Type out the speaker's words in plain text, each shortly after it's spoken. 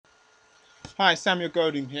Hi, Samuel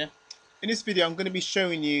Golding here. In this video, I'm going to be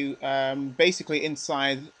showing you basically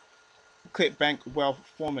inside ClickBank Wealth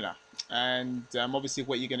Formula and obviously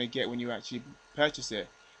what you're going to get when you actually purchase it.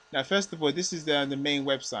 Now, first of all, this is the main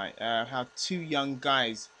website, how two young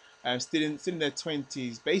guys still in their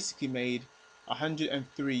 20s basically made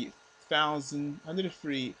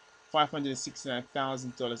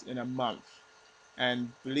 103,569 dollars in a month.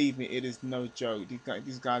 And believe me, it is no joke.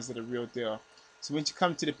 These guys are the real deal. So once you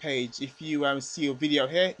come to the page, if you see your video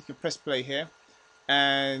here, you can press play here,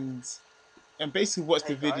 and basically watch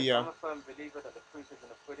the Hey guys, video. I'm a firm believer that the proof is in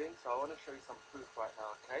the pudding, so I want to show you some proof right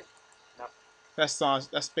now, okay? Now, That's Sarge.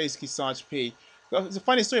 That's basically Sarge P. Well, it's a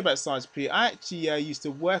funny story about Sarge P. I actually used to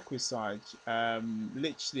work with Sarge.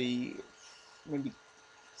 Literally, maybe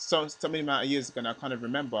so many amount of years ago. Now I kind of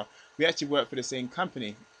remember. We actually worked for the same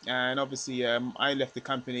company, and obviously, I left the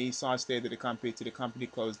company. Sarge stayed at the company till the company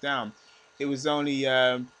closed down. It was only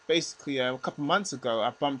basically a couple months ago I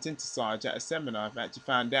bumped into Sarge at a seminar. I actually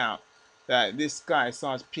found out that this guy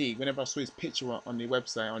Sarge P. Whenever I saw his picture on the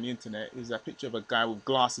website on the internet, it was a picture of a guy with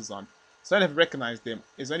glasses on. So I never recognized him.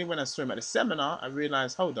 It's only when I saw him at the seminar I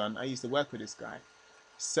realized, hold on, I used to work with this guy.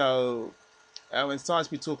 So when Sarge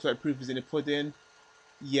P talks about proof is in the pudding,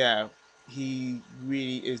 yeah, he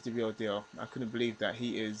really is the real deal. I couldn't believe that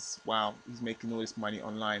he is. Wow, he's making all this money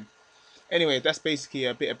online. Anyway, that's basically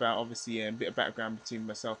a bit about obviously a bit of background between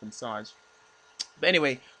myself and Sarge. But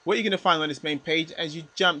anyway, what you're going to find on this main page, as you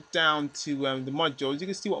jump down to the modules, you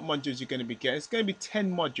can see what modules you're going to be getting. It's going to be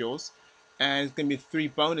 10 modules, and it's going to be 3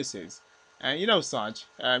 bonuses. And you know, Sarge,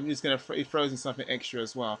 he's going to he throws in something extra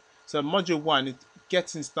as well. So module 1 is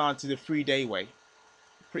getting started the 3-day way.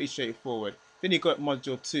 Pretty straightforward. Then you've got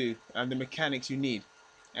module 2 and the mechanics you need.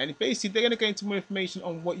 And basically, they're going to go into more information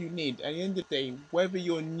on what you need. At the end of the day, whether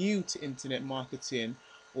you're new to internet marketing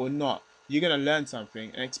or not, you're going to learn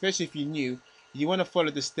something. And especially if you're new, you want to follow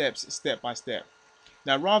the steps step by step.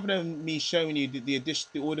 Now, rather than me showing you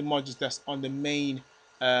all the modules that's on the main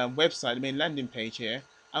website, the main landing page here,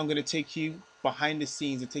 I'm going to take you behind the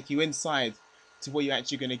scenes and take you inside to what you're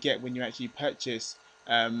actually going to get when you actually purchase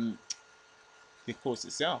the course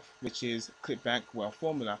itself, which is ClickBank Wealth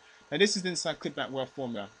Formula. Now, this is inside ClickBank Wealth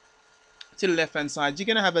Formula. To the left hand side, you're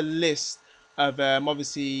going to have a list of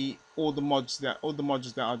obviously all the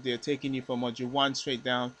modules that are there, taking you from module 1 straight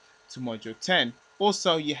down to module 10.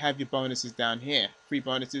 Also, you have your bonuses down here, 3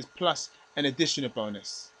 bonuses plus an additional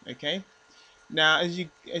bonus. Okay. Now, as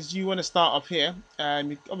you want to start off here,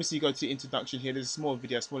 obviously you go to introduction here. There's a small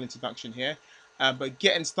video, small introduction here. But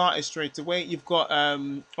getting started straight away, you've got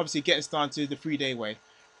obviously getting started the 3-day way.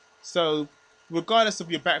 So regardless of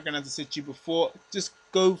your background, as I said to you before, just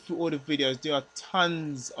go through all the videos. There are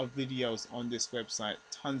tons of videos on this website,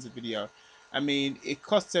 tons of video. I mean, it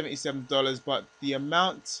costs $77, but the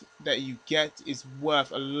amount that you get is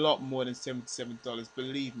worth a lot more than $77.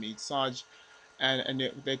 Believe me, Sarge and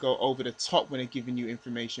they go over the top when they're giving you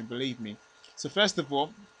information. Believe me. So first of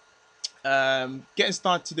all, getting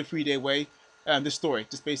started the 3-day way, the story,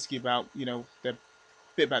 just basically about their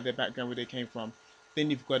bit about their background, where they came from. Then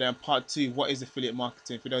you've got part 2, what is affiliate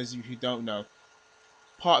marketing? For those of you who don't know.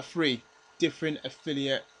 Part 3, different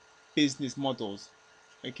affiliate business models.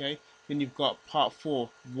 Okay. Then you've got part 4,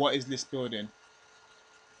 what is list building?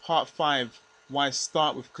 Part 5, why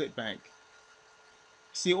start with ClickBank?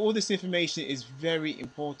 See, all this information is very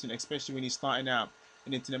important, especially when you're starting out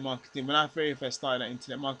in internet marketing. When I very first started out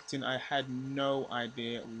internet marketing, I had no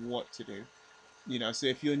idea what to do. So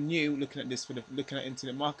if you're new looking at looking at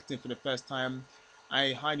internet marketing for the first time,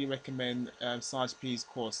 I highly recommend Sarge P's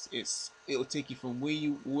course. It'll take you from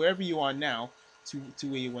wherever you are now to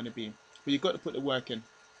where you want to be. But you've got to put the work in.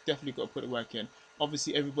 Definitely got to put the work in.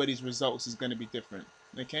 Obviously, everybody's results is going to be different.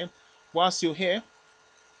 Okay. Whilst you're here,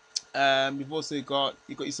 you've got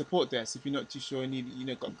your support desk. If you're not too sure,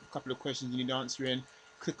 got a couple of questions you need answering,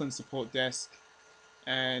 click on support desk,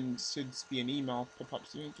 and should be an email pop up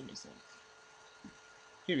soon. Give me a second.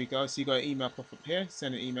 Here we go. So you got an email pop up here.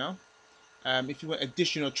 Send an email. If you want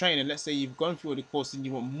additional training, let's say you've gone through all the course and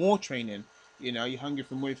you want more training, you're hungry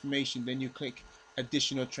for more information, then you click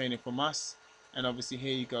additional training from us, and obviously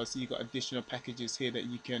here you go. So you got additional packages here that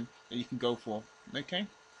you can go for. Okay.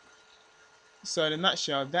 So in a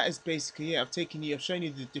nutshell, that is basically it. I've shown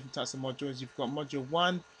you the different types of modules. You've got module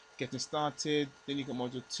 1, getting started. Then you've got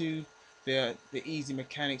module 2, the easy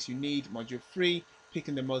mechanics you need. Module 3,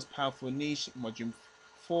 picking the most powerful niche. Module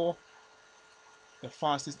 4, the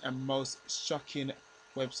fastest and most shocking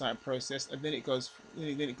website process. And then it goes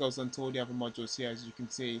on to all the other modules here, as you can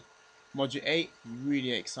see. Module 8,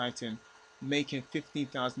 really exciting, making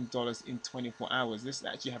 $15,000 in 24 hours. Let's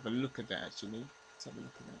actually have a look at that. Let's have a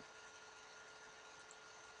look at that.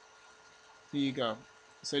 Here you go.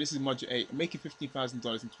 So this is module 8, making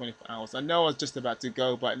 $15,000 in 24 hours. I know I was just about to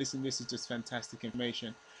go, but listen, this is just fantastic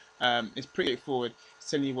information. It's pretty straightforward. It's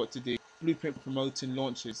telling you what to do. Blueprint for promoting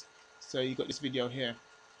launches. So you got this video here,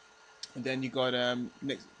 and then you got then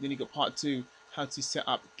you got part 2, how to set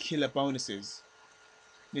up killer bonuses.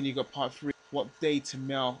 Then you got part 3, what day to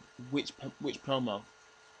mail which promo.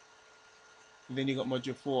 And then you got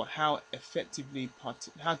module 4, how to effectively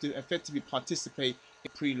participate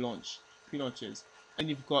in pre-launches. And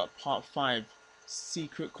you've got part 5,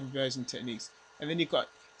 secret conversion techniques. And then you've got,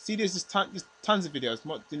 see, there's tons of videos.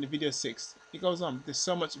 In the video 6, it goes on. There's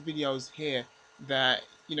so much videos here that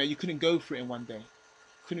you couldn't go through it in one day.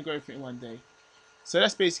 Couldn't go through it in one day. So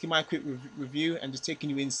that's basically my quick review and just taking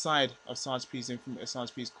you inside of Sarge P's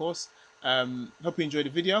course. Hope you enjoyed the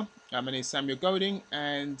video. My name is Samuel Golding,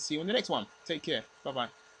 and see you on the next one. Take care. Bye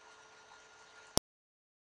bye.